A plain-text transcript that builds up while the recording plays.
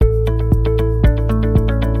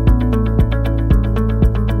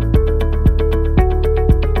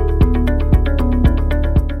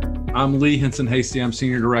I'm Lee Henson Hasty. I'm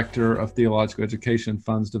Senior Director of Theological Education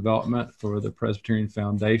Funds Development for the Presbyterian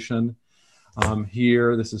Foundation.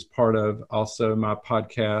 Here, this is part of also my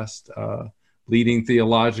podcast, Leading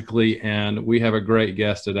Theologically, and we have a great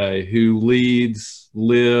guest today who leads,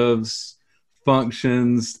 lives,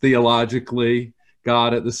 functions theologically,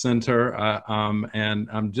 God at the center, and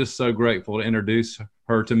I'm just so grateful to introduce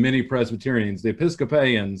her to many Presbyterians. The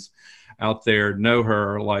Episcopalians out there know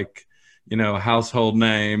her like, you know, a household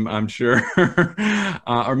name, I'm sure,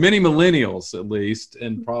 or many millennials at least,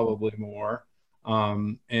 and probably more.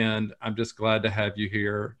 And I'm just glad to have you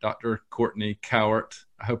here, Dr. Courtney Cowart.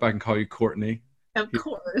 I hope I can call you Courtney. Of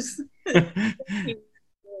course.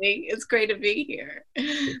 It's great to be here.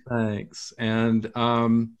 Thanks. And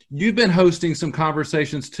you've been hosting some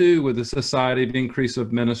conversations too with the Society of Increase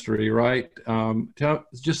of Ministry, right?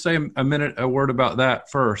 Just say a word about that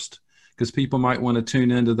first, because people might want to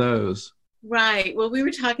tune into those. Right. Well, we were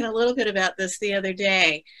talking a little bit about this the other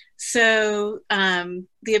day. So the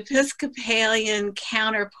Episcopalian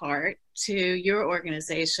counterpart to your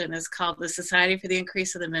organization is called the Society for the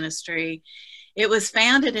Increase of the Ministry. It was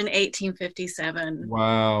founded in 1857.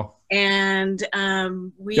 Wow. And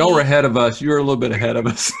y'all were ahead of us. You were a little bit ahead of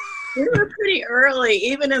us. We were pretty early,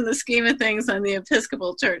 even in the scheme of things on the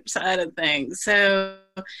Episcopal Church side of things. So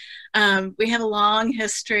we have a long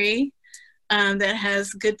history that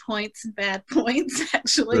has good points and bad points,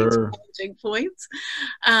 actually, sure. Challenging points.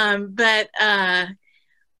 But our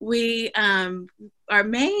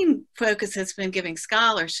main focus has been giving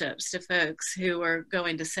scholarships to folks who are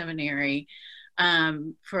going to seminary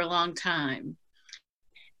for a long time.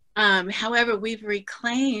 However, we've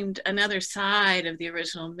reclaimed another side of the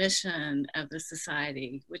original mission of the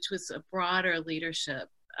society, which was a broader leadership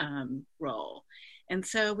role. And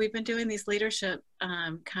so we've been doing these leadership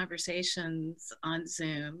conversations on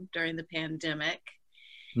Zoom during the pandemic.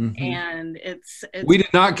 Mm-hmm. And it's we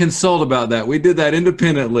did not consult about that. We did that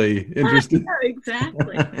independently. Interesting. Yeah,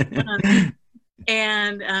 exactly.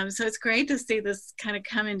 So it's great to see this kind of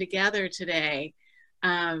coming together today.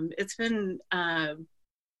 It's been,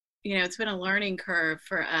 it's been a learning curve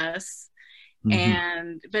for us.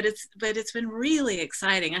 Mm-hmm. But it's been really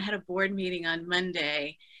exciting. I had a board meeting on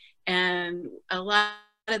Monday, and a lot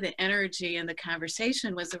of the energy in the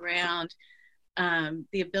conversation was around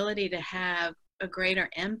the ability to have a greater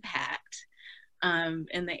impact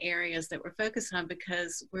in the areas that we're focused on,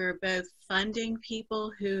 because we're both funding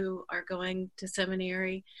people who are going to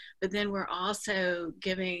seminary, but then we're also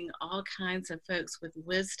giving all kinds of folks with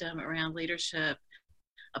wisdom around leadership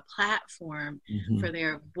a platform mm-hmm. for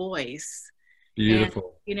their voice.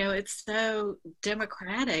 Beautiful. And, it's so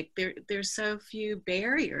democratic. There's so few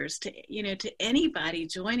barriers to anybody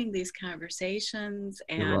joining these conversations.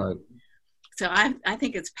 And you're right. So I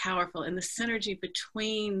think it's powerful, and the synergy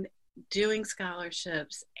between doing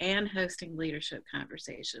scholarships and hosting leadership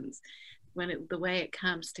conversations, the way it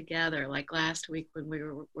comes together, like last week when we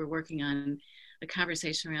were working on a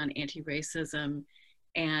conversation around anti-racism.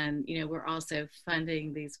 And, we're also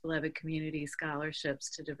funding these Beloved Community scholarships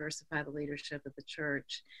to diversify the leadership of the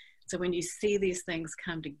church. So when you see these things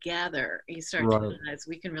come together, you start to realize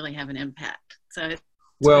we can really have an impact. So it's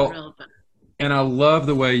real fun. And I love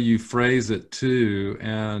the way you phrase it too.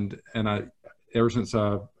 And I, ever since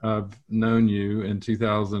I've known you in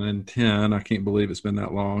 2010, I can't believe it's been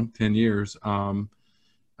that long, 10 years.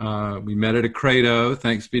 We met at a credo.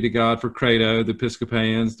 Thanks be to God for credo, the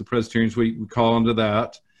Episcopalians, the Presbyterians, we call into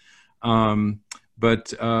that.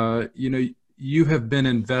 But you have been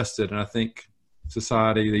invested, and I think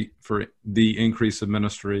Society for the Increase of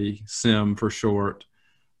Ministry, SIM for short,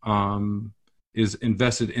 is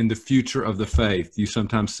invested in the future of the faith. You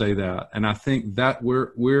sometimes say that. And I think that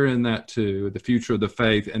we're in that too, the future of the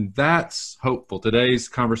faith. And that's hopeful. Today's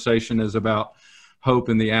conversation is about hope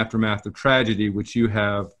in the aftermath of tragedy, which you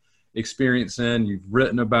have experience in, you've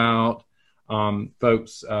written about.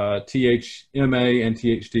 Folks, THMA and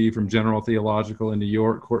THD from General Theological in New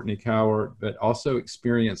York, Courtney Cowart, but also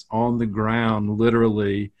experience on the ground,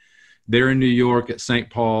 literally, there in New York at St.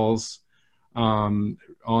 Paul's on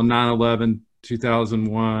 9/11,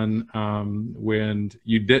 2001, when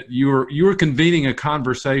you were convening a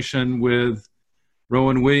conversation with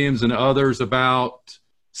Rowan Williams and others about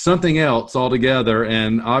something else altogether,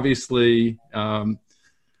 and obviously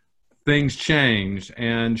things changed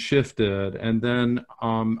and shifted, and then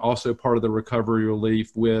also part of the recovery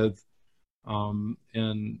relief with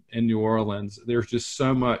in New Orleans. There's just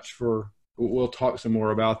so much we'll talk some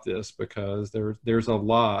more about this, because there's a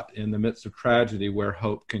lot in the midst of tragedy where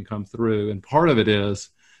hope can come through, and part of it is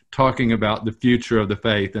talking about the future of the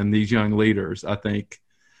faith, and these young leaders, I think,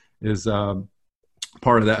 is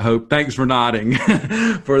part of that hope. Thanks for nodding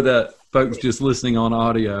for the folks just listening on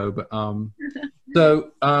audio.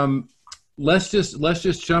 But let's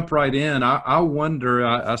just jump right in. I wonder,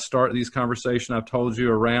 I start these conversations, I've told you,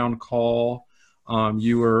 around call.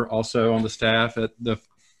 You were also on the staff at the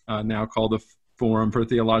now called the Forum for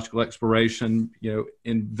Theological Exploration,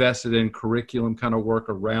 invested in curriculum kind of work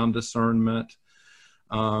around discernment,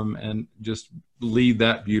 and just lead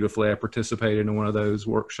that beautifully. I participated in one of those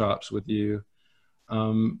workshops with you.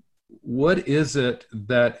 What is it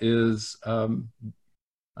that is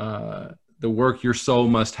the work your soul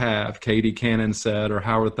must have? Katie Cannon said, or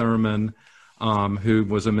Howard Thurman, who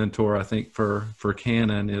was a mentor, I think, for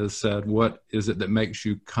Cannon, said, what is it that makes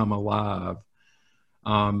you come alive?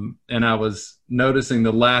 And I was noticing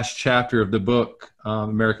the last chapter of the book,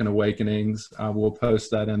 American Awakenings. I will post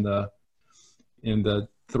that in the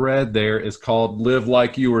thread there, is called "Live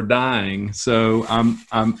Like You Were Dying." So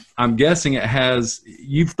I'm guessing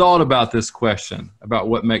you've thought about this question about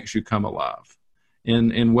what makes you come alive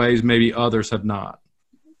in ways maybe others have not.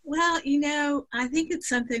 Well, I think it's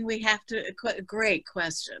something we have to, a great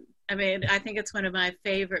question. I mean, I think it's one of my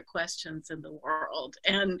favorite questions in the world.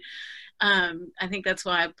 And I think that's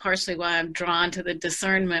partially why I'm drawn to the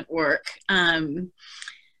discernment work.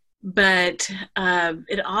 But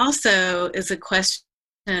it also is a question.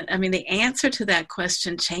 I mean, the answer to that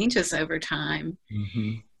question changes over time.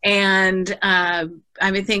 Mm-hmm. And I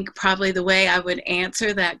think probably the way I would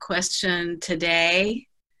answer that question today,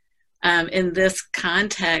 in this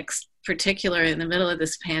context, particularly in the middle of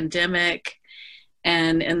this pandemic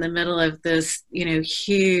and in the middle of this,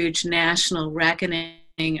 huge national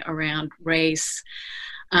reckoning around race,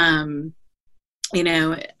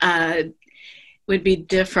 would be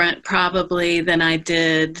different probably than I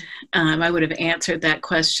did. I would have answered that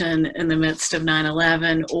question in the midst of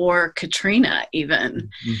 9/11 or Katrina even.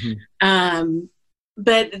 Mm-hmm.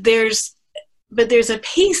 But there's a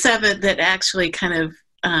piece of it that actually kind of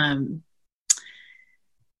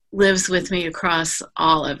lives with me across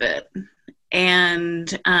all of it.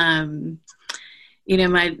 And my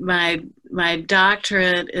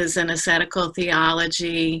doctorate is in ascetical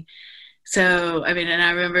theology. So, I mean, and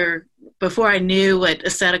I remember before I knew what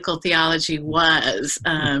ascetical theology was,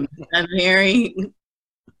 a very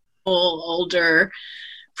older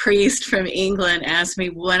priest from England asked me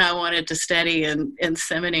what I wanted to study in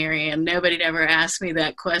seminary, and nobody had ever asked me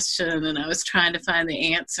that question, and I was trying to find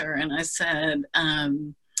the answer, and I said,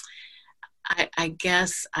 I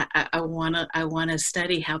guess I want to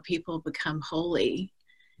study how people become holy.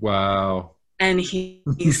 Wow. And he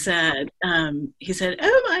said,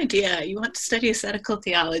 oh, my dear, you want to study ascetical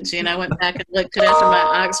theology? And I went back and looked it up in my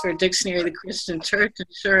Oxford Dictionary of the Christian Church, and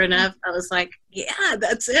sure enough, I was like, yeah,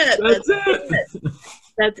 that's it.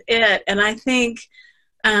 That's it. And I think,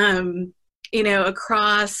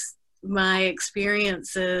 across my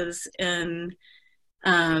experiences in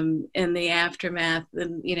the aftermath,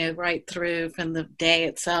 and right through from the day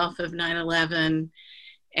itself of 9/11,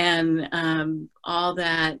 and all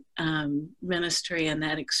that ministry and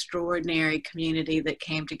that extraordinary community that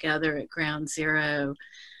came together at Ground Zero,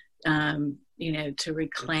 to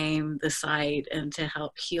reclaim the site and to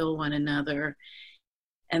help heal one another.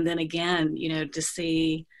 And then again, to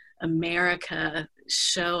see America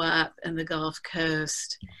show up in the Gulf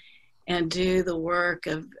Coast and do the work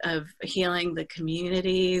of healing the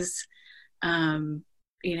communities, and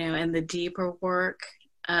the deeper work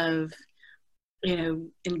of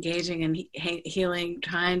engaging in healing,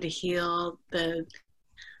 trying to heal the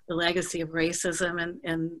legacy of racism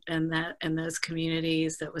and those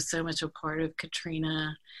communities that was so much a part of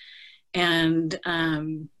Katrina. And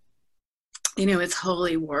it's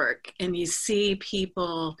holy work, and you see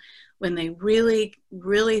people when they really,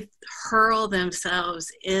 really hurl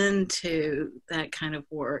themselves into that kind of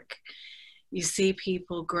work, you see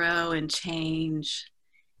people grow and change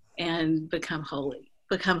and become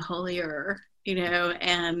holier.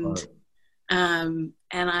 And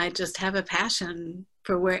I just have a passion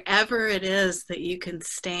for wherever it is that you can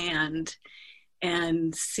stand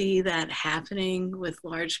and see that happening with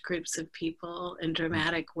large groups of people in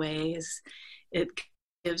dramatic ways. It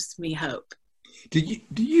gives me hope. Do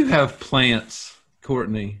you have plants,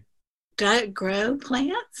 Courtney? Do I grow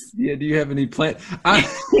plants? Yeah, do you have any plants?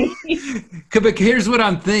 But here's what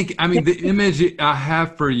I'm thinking. I mean, the image I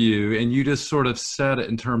have for you, and you just sort of said it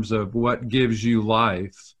in terms of what gives you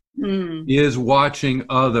life, is watching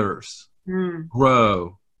others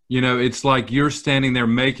grow. It's like you're standing there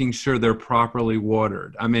making sure they're properly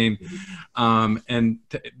watered. I mean, and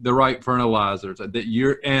the right fertilizers that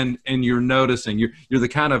you're noticing. You're the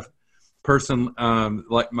kind of person,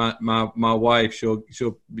 like my wife, she'll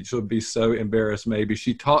be so embarrassed. Maybe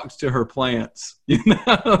she talks to her plants,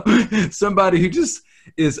 somebody who just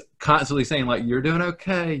is constantly saying like, you're doing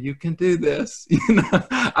okay, you can do this.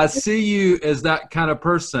 I see you as that kind of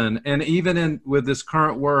person. And even with this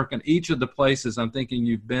current work and each of the places I'm thinking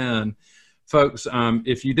you've been, folks,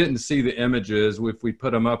 if you didn't see the images, if we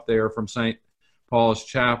put them up there from St. Paul's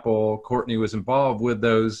Chapel, Courtney was involved with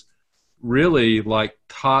those really like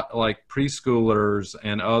preschoolers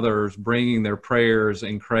and others bringing their prayers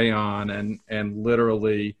in crayon and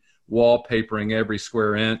literally wallpapering every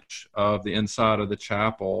square inch of the inside of the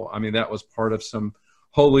chapel. I mean, that was part of some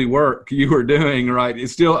holy work you were doing, right?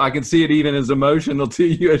 It's still, I can see it even as emotional to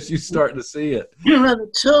you as you start to see it. Well,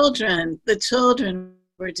 the children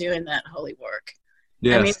were doing that holy work.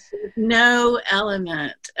 Yes. I mean, there's no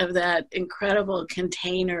element of that incredible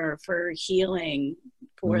container for healing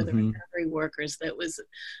for the recovery workers that was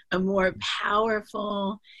a more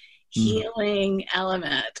powerful healing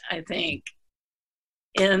element, I think,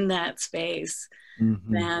 in that space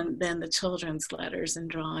than the children's letters and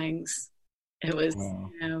drawings. It was,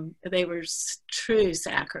 they were true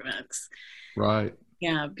sacraments. Right.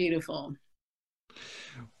 Yeah, beautiful.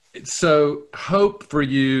 So hope for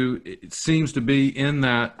you, it seems to be in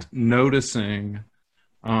that noticing,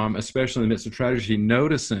 especially in the midst of tragedy,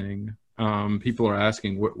 noticing. People are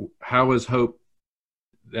asking, how has hope,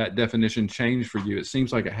 that definition, changed for you? It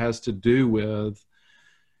seems like it has to do with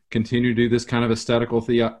continue to do this kind of aesthetical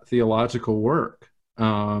theological work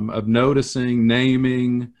of noticing,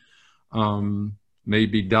 naming,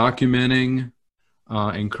 maybe documenting,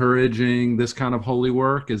 encouraging this kind of holy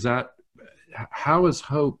work. Is that, how has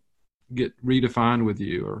hope get redefined with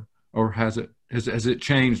you, or has it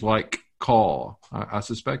changed like call? I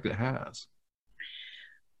suspect it has.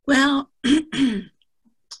 Well,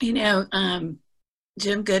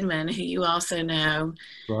 Jim Goodman, who you also know,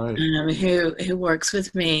 right, who works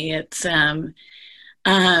with me, it's he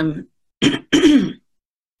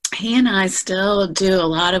and I still do a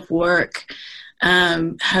lot of work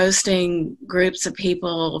hosting groups of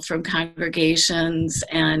people from congregations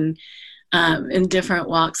and in different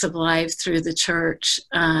walks of life through the church,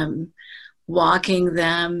 walking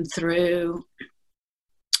them through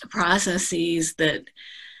processes that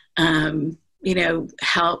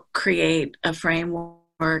help create a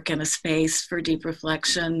framework and a space for deep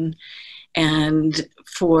reflection and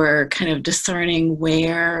for kind of discerning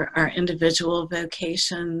where our individual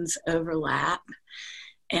vocations overlap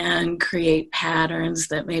and create patterns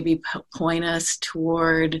that maybe point us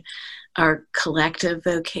toward our collective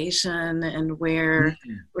vocation and where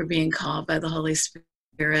we're being called by the Holy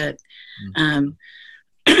Spirit. And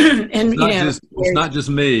it's not just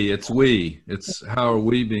me, it's we. It's how are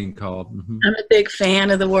we being called. I'm a big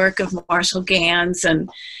fan of the work of Marshall Gans, and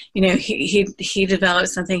he developed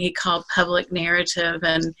something he called public narrative,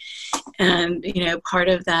 and part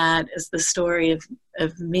of that is the story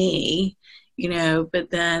of me, but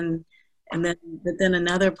then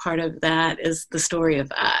another part of that is the story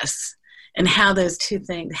of us, and how those two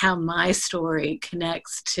things, how my story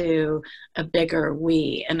connects to a bigger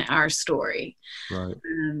we and our story, right?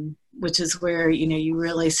 Which is where you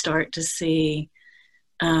really start to see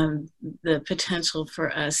the potential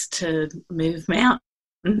for us to move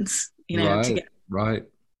mountains, right, together. Right.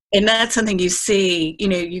 And that's something you see.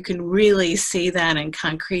 You can really see that in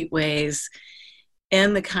concrete ways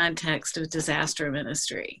in the context of disaster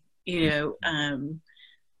ministry.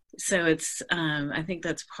 So it's, I think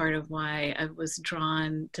that's part of why I was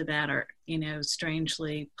drawn to that, or,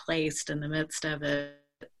 strangely placed in the midst of it,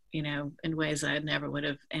 in ways I never would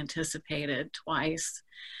have anticipated twice.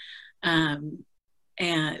 But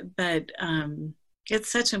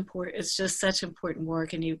it's just such important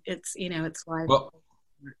work, and it's life work.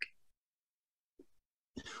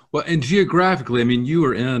 Well, and geographically, I mean, you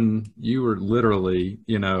were literally,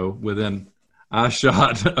 within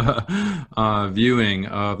eyeshot viewing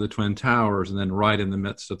of the Twin Towers, and then right in the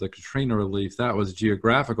midst of the Katrina relief. That was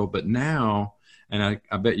geographical. But now, and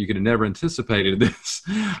I bet you could have never anticipated this,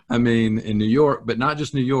 I mean, in New York, but not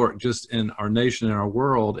just New York, just in our nation and our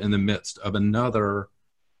world, in the midst of another,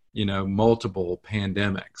 multiple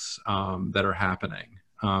pandemics that are happening,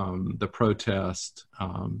 the protest,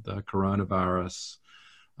 the coronavirus,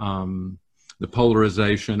 the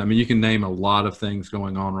polarization. I mean, you can name a lot of things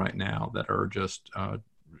going on right now that are just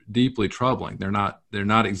deeply troubling. They're not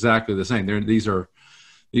exactly the same. These are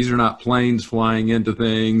not planes flying into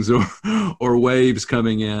things or waves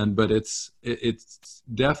coming in, but it's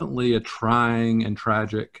definitely a trying and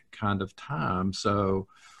tragic kind of time. So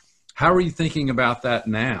how are you thinking about that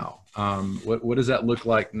now? What does that look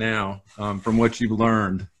like now from what you've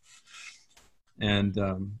learned? and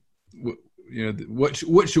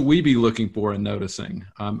what should we be looking for and noticing?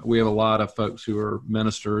 We have a lot of folks who are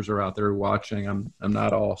ministers are out there watching. I'm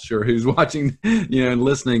not all sure who's watching, and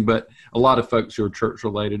listening, but a lot of folks who are church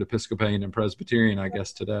related, Episcopalian and Presbyterian, I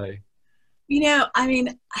guess today. I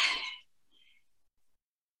mean,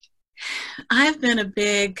 I've been a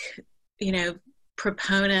big,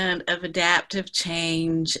 proponent of adaptive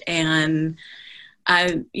change, and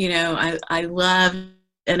I love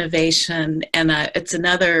innovation, and it's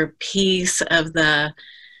another piece of the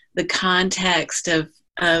context of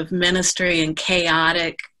ministry in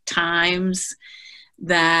chaotic times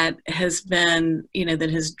that has been,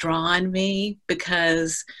 that has drawn me,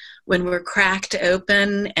 because when we're cracked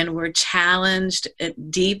open and we're challenged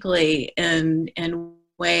deeply in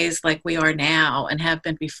ways like we are now and have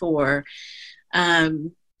been before,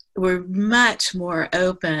 we're much more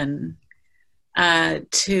open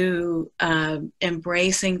to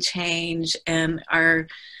embracing change, and our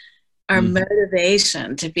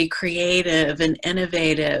motivation to be creative and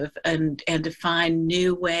innovative and to find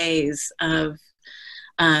new ways of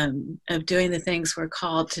doing the things we're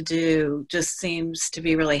called to do just seems to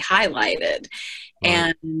be really highlighted.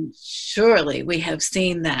 Right. And surely we have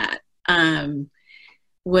seen that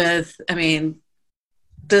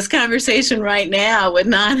this conversation right now would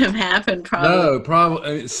not have happened probably. No,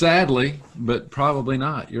 probably, sadly, but probably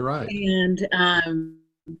not. You're right. And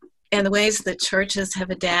the ways that churches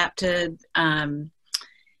have adapted.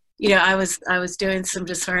 I was doing some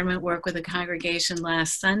discernment work with a congregation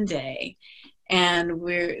last Sunday, and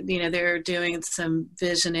they're doing some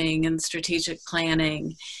visioning and strategic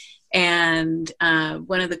planning. And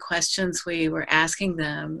one of the questions we were asking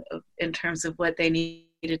them in terms of what they needed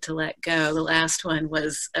to let go, the last one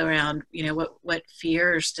was around, what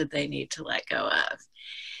fears did they need to let go of?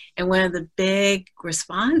 And one of the big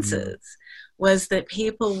responses was that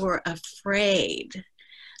people were afraid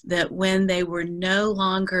that when they were no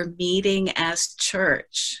longer meeting as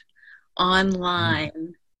church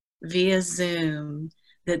online via Zoom,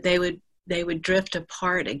 that they would drift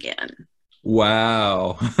apart again.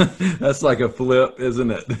 Wow. That's like a flip,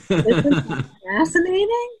 isn't it? Isn't that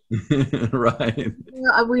fascinating? Right.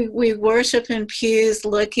 We worship in pews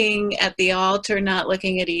looking at the altar, not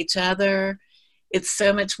looking at each other. It's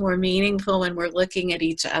so much more meaningful when we're looking at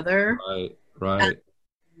each other. Right.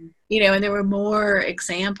 And there were more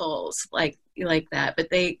examples like that, but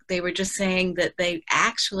they were just saying that they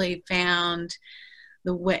actually found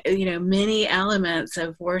the way, many elements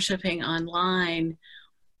of worshiping online,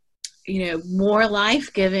 more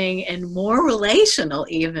life-giving and more relational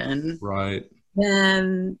even, right,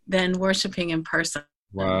 than worshiping in person.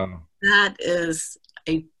 Wow. That is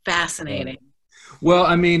a fascinating. Well,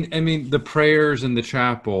 I mean, the prayers in the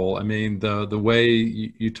chapel, the way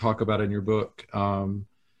you talk about in your book, the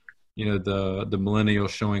millennials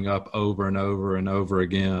showing up over and over and over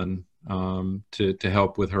again to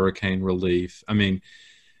help with hurricane relief.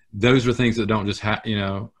 Those are things that don't just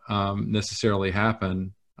necessarily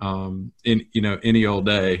happen in any old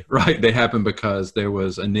day, right? They happen because there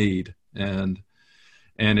was a need, and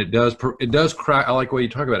it does crack. I like the way you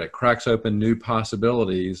talk about it. It cracks open new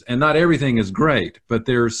possibilities, and not everything is great, but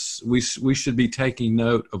we should be taking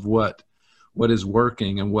note of what is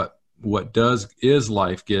working and what is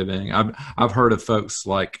life-giving. I've heard of folks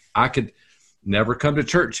like, I could never come to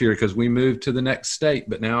church here because we moved to the next state,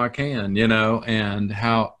 but now I can, and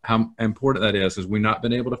how important that is we've not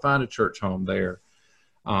been able to find a church home there.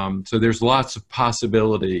 So there's lots of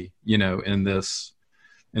possibility,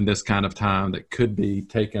 in this kind of time that could be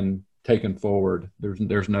taken forward.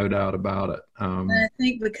 There's no doubt about it. I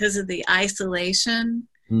think because of the isolation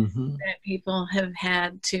that people have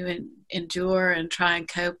had to endure and try and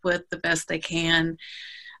cope with the best they can,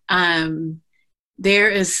 there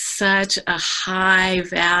is such a high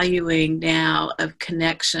valuing now of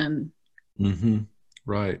connection.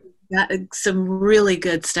 Right. Some really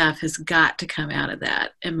good stuff has got to come out of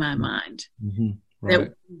that, in my mind. Right.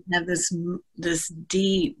 That we have this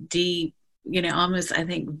deep, almost, I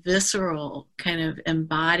think, visceral kind of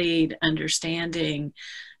embodied understanding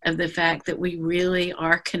of the fact that we really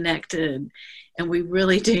are connected and we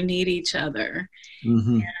really do need each other.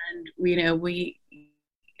 And,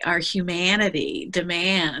 our humanity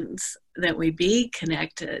demands that we be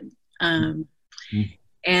connected. And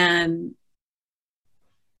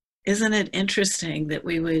isn't it interesting that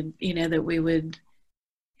we would,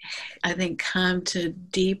 I think, come to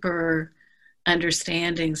deeper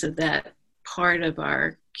understandings of that part of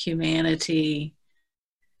our humanity,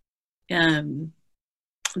 the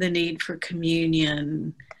need for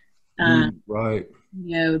communion, right.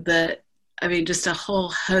 Just a whole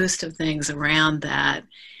host of things around that.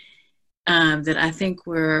 that I think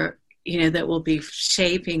that will be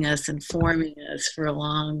shaping us and forming us for a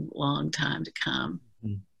long, long time to come.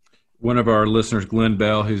 One of our listeners, Glenn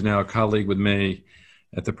Bell, who's now a colleague with me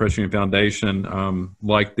at the Presbyterian Foundation,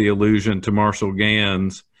 liked the allusion to Marshall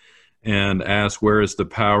Gans and asked, where is the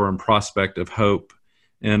power and prospect of hope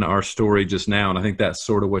in our story just now? And I think that's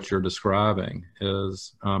sort of what you're describing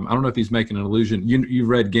is, I don't know if he's making an allusion. You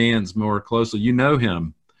read Gans more closely. You know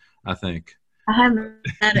him, I think. I haven't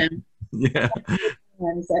met him. Yeah.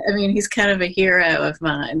 I mean, he's kind of a hero of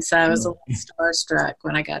mine. So I was a little starstruck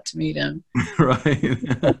when I got to meet him. Right.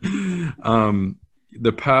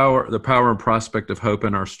 The power and prospect of hope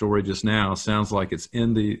in our story just now sounds like it's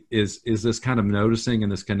in is this kind of noticing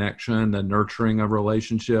and this connection, the nurturing of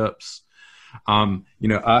relationships. I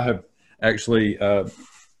have actually, I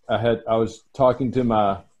was talking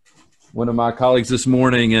to one of my colleagues this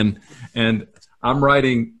morning, and I'm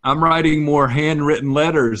writing more handwritten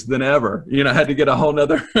letters than ever. I had to get a whole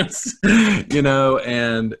nother,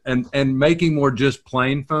 and making more just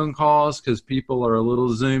plain phone calls because people are a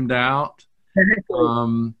little zoomed out.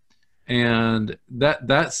 And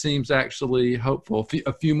that seems actually hopeful.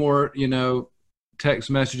 A few more, text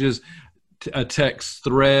messages, a text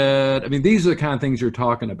thread. I mean, these are the kind of things you're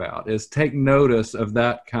talking about, is take notice of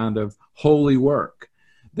that kind of holy work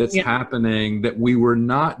that's happening that we were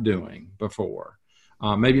not doing before.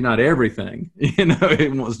 Maybe not everything,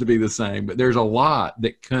 it wants to be the same, but there's a lot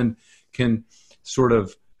that can sort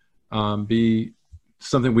of be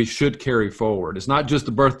something we should carry forward. It's not just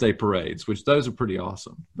the birthday parades, which those are pretty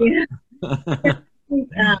awesome. Yeah.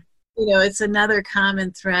 It's another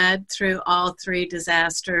common thread through all three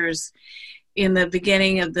disasters. In the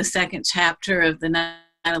beginning of the second chapter of the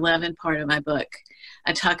 9/11 part of my book,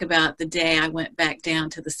 I talk about the day I went back down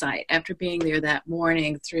to the site after being there that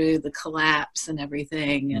morning through the collapse and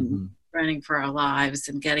everything, and running for our lives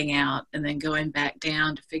and getting out and then going back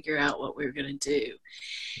down to figure out what we were going to do.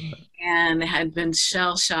 Right. And had been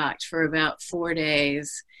shell shocked for about 4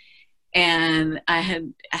 days. And I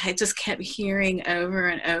had just kept hearing over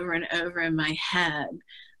and over and over in my head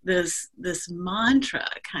this mantra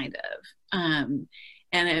kind of, and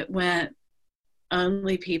it went,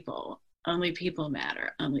 only people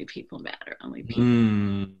matter, only people matter, only people,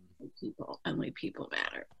 only people, only people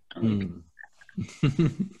matter, only people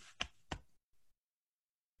matter.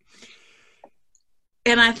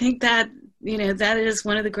 And I think that, that is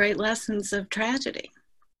one of the great lessons of tragedy.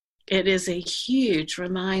 It is a huge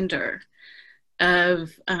reminder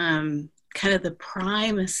of kind of the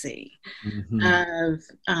primacy of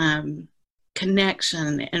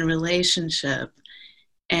connection and relationship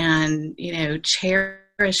and,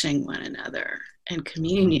 cherishing one another and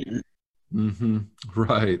communion.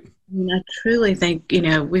 Right. And I truly think,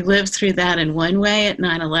 we lived through that in one way at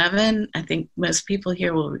 9/11. I think most people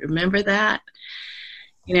here will remember that.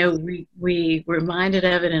 We were reminded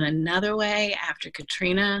of it in another way after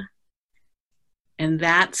Katrina. And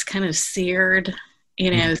that's kind of seared,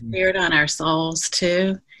 seared on our souls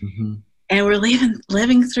too. And we're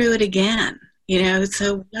living through it again,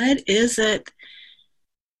 so what is it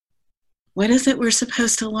we're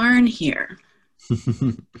supposed to learn here?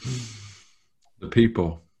 The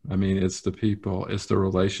people. I mean, it's the people, it's the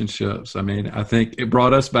relationships. I mean, I think it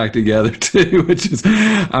brought us back together too, which is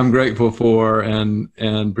I'm grateful for,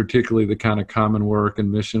 and particularly the kind of common work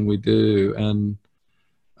and mission we do. And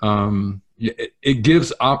it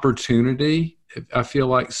gives opportunity. I feel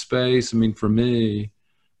like space, I mean, for me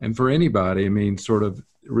and for anybody, I mean, sort of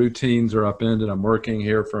routines are upended. I'm working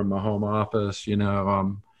here from my home office,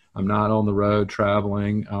 I'm not on the road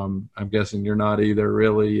traveling. I'm guessing you're not either,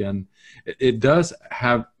 really. And it does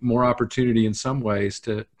have more opportunity in some ways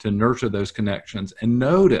to nurture those connections and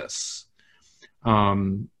notice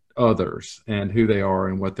others and who they are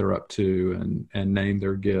and what they're up to, and name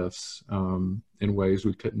their gifts in ways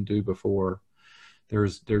we couldn't do before.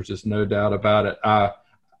 There's just no doubt about it. I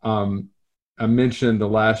mentioned the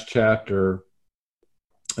last chapter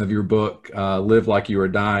of your book, Live Like You Are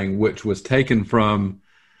Dying, which was taken from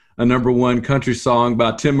a #1 country song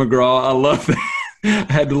by Tim McGraw. I love that.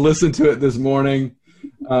 I had to listen to it this morning.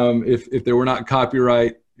 If there were not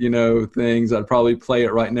copyright, things, I'd probably play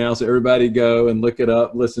it right now. So everybody go and look it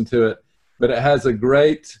up, listen to it. But it has a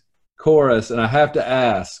great chorus, and I have to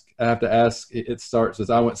ask, it starts as,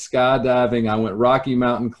 I went skydiving, I went Rocky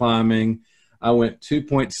Mountain climbing, I went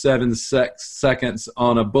 2.7 seconds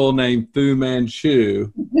on a bull named Fu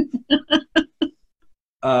Manchu.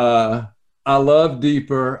 I loved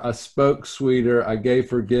deeper, I spoke sweeter, I gave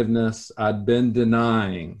forgiveness, I'd been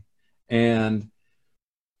denying. And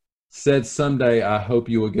said, someday I hope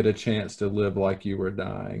you will get a chance to live like you were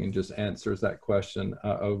dying, and just answers that question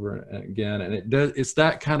over and again. And it's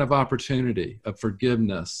that kind of opportunity of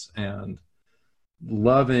forgiveness and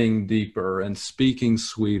loving deeper and speaking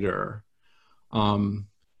sweeter. And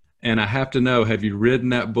I have to know, have you ridden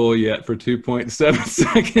that bull yet for 2.7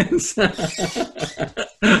 seconds?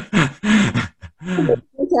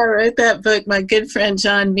 I wrote that book. My good friend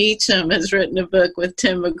John Meacham has written a book with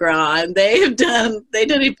Tim McGraw, and they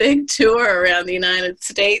did a big tour around the United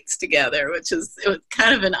States together, it was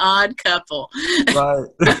kind of an odd couple. Right.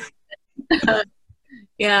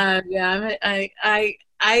 Yeah.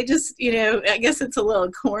 I just, I guess it's a little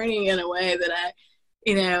corny in a way that I,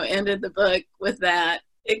 ended the book with that,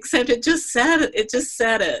 except it just said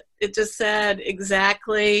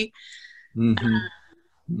exactly, mm-hmm.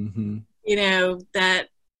 Mm-hmm. That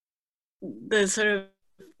the sort of,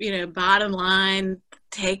 bottom line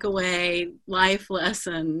takeaway life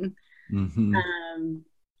lesson, mm-hmm.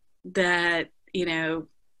 That,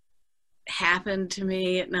 happened to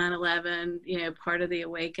me at 9/11, part of the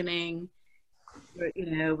awakening,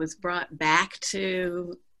 was brought back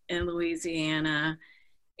to in Louisiana,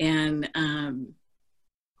 and, and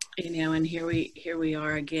here we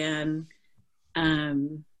are again.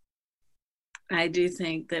 I do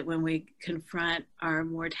think that when we confront our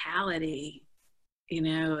mortality,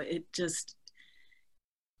 it just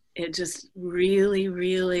really,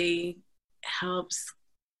 really helps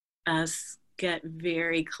us get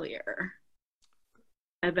very clear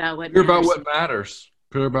about what matters.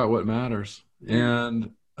 Clear about what matters.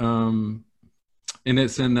 And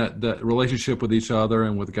it's in that relationship with each other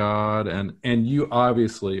and with God, and you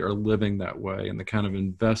obviously are living that way, and the kind of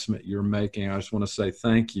investment you're making. I just want to say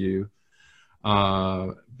thank you.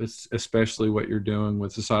 Especially what you're doing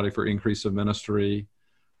with Society for Increase of Ministry.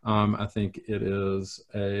 I think it is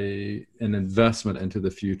an investment into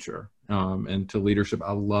the future, into leadership.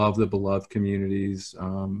 I love the beloved community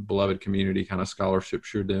kind of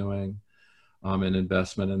scholarships you're doing, and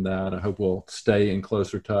investment in that. I hope we'll stay in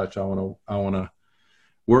closer touch. I want to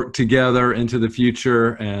work together into the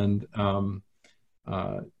future, and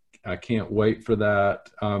I can't wait for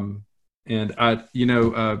that. And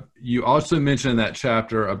you also mentioned in that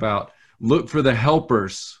chapter about look for the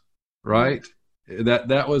helpers, right?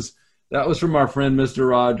 That was from our friend Mr.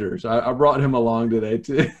 Rogers. I brought him along today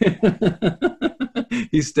too.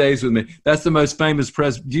 He stays with me. That's the most famous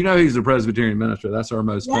do you know he's a Presbyterian minister? That's our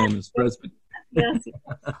most famous Presbyterian. Yes.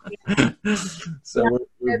 So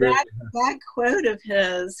that quote of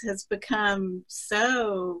his has become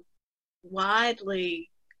so widely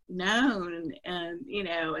known and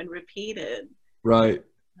and repeated, right,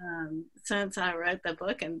 since I wrote the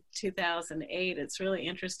book in 2008. It's really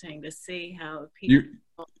interesting to see how people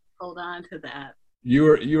hold on to that. You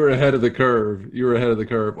were ahead of the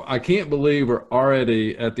curve. I can't believe we're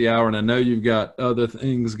already at the hour, and I know you've got other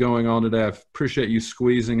things going on today. I appreciate you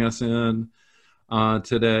squeezing us in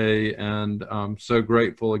today, and I'm so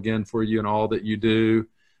grateful again for you and all that you do.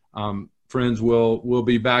 Friends, we'll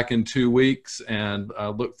be back in 2 weeks, and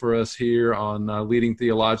look for us here on Leading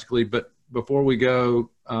Theologically. But before we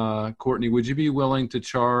go, Courtney, would you be willing to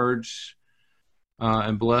charge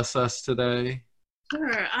and bless us today?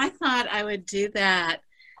 Sure. I thought I would do that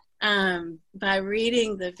by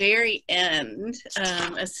reading the very end,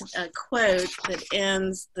 a quote that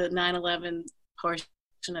ends the 9/11 portion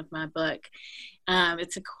of my book.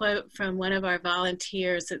 It's a quote from one of our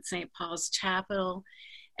volunteers at St. Paul's Chapel.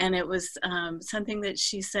 And it was something that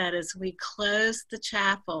she said as we closed the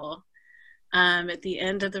chapel at the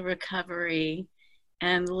end of the recovery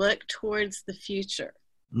and look towards the future.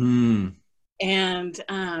 And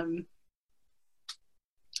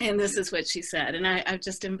this is what she said. And I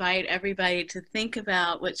just invite everybody to think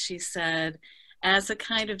about what she said as a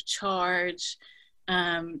kind of charge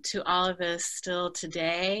to all of us still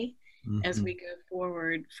today, as we go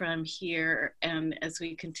forward from here and as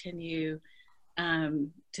we continue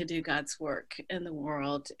to do God's work in the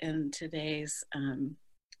world in today's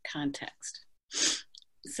context.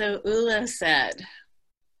 So Ulla said,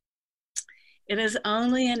 "It is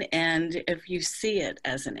only an end if you see it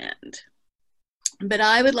as an end. But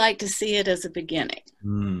I would like to see it as a beginning.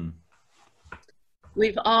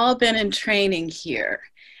 We've all been in training here,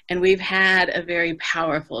 and we've had a very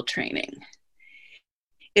powerful training.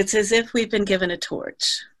 It's as if we've been given a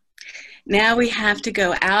torch. Now we have to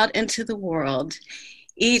go out into the world,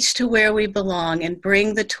 each to where we belong, and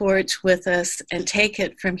bring the torch with us and take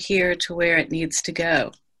it from here to where it needs to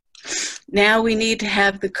go. Now we need to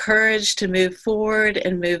have the courage to move forward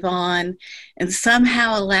and move on and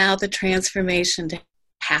somehow allow the transformation to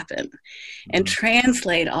happen and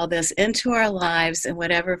translate all this into our lives in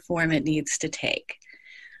whatever form it needs to take.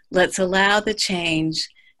 Let's allow the change,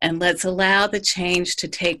 and let's allow the change to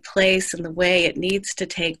take place in the way it needs to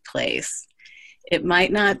take place. It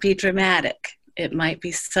might not be dramatic, it might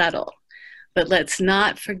be subtle, but let's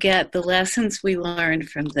not forget the lessons we learned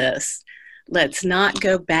from this. Let's not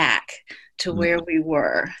go back to where we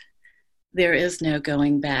were. There is no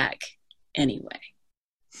going back anyway.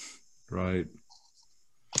 Right.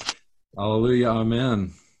 Hallelujah.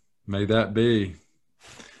 Amen. May that be.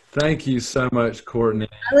 Thank you so much, Courtney.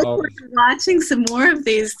 I look forward to watching some more of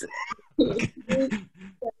these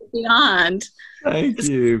beyond. Thank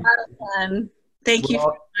you. A lot of fun. Thank you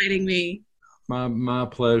for inviting me. My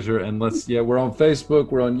pleasure. And we're on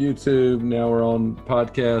Facebook, we're on YouTube, now we're on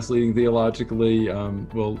podcast, Leading Theologically.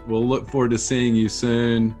 We'll look forward to seeing you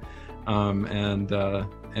soon.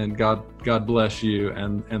 And God bless you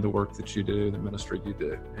and the work that you do, the ministry you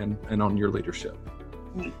do, and on your leadership.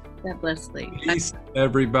 God bless Lee. Peace,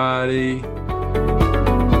 everybody.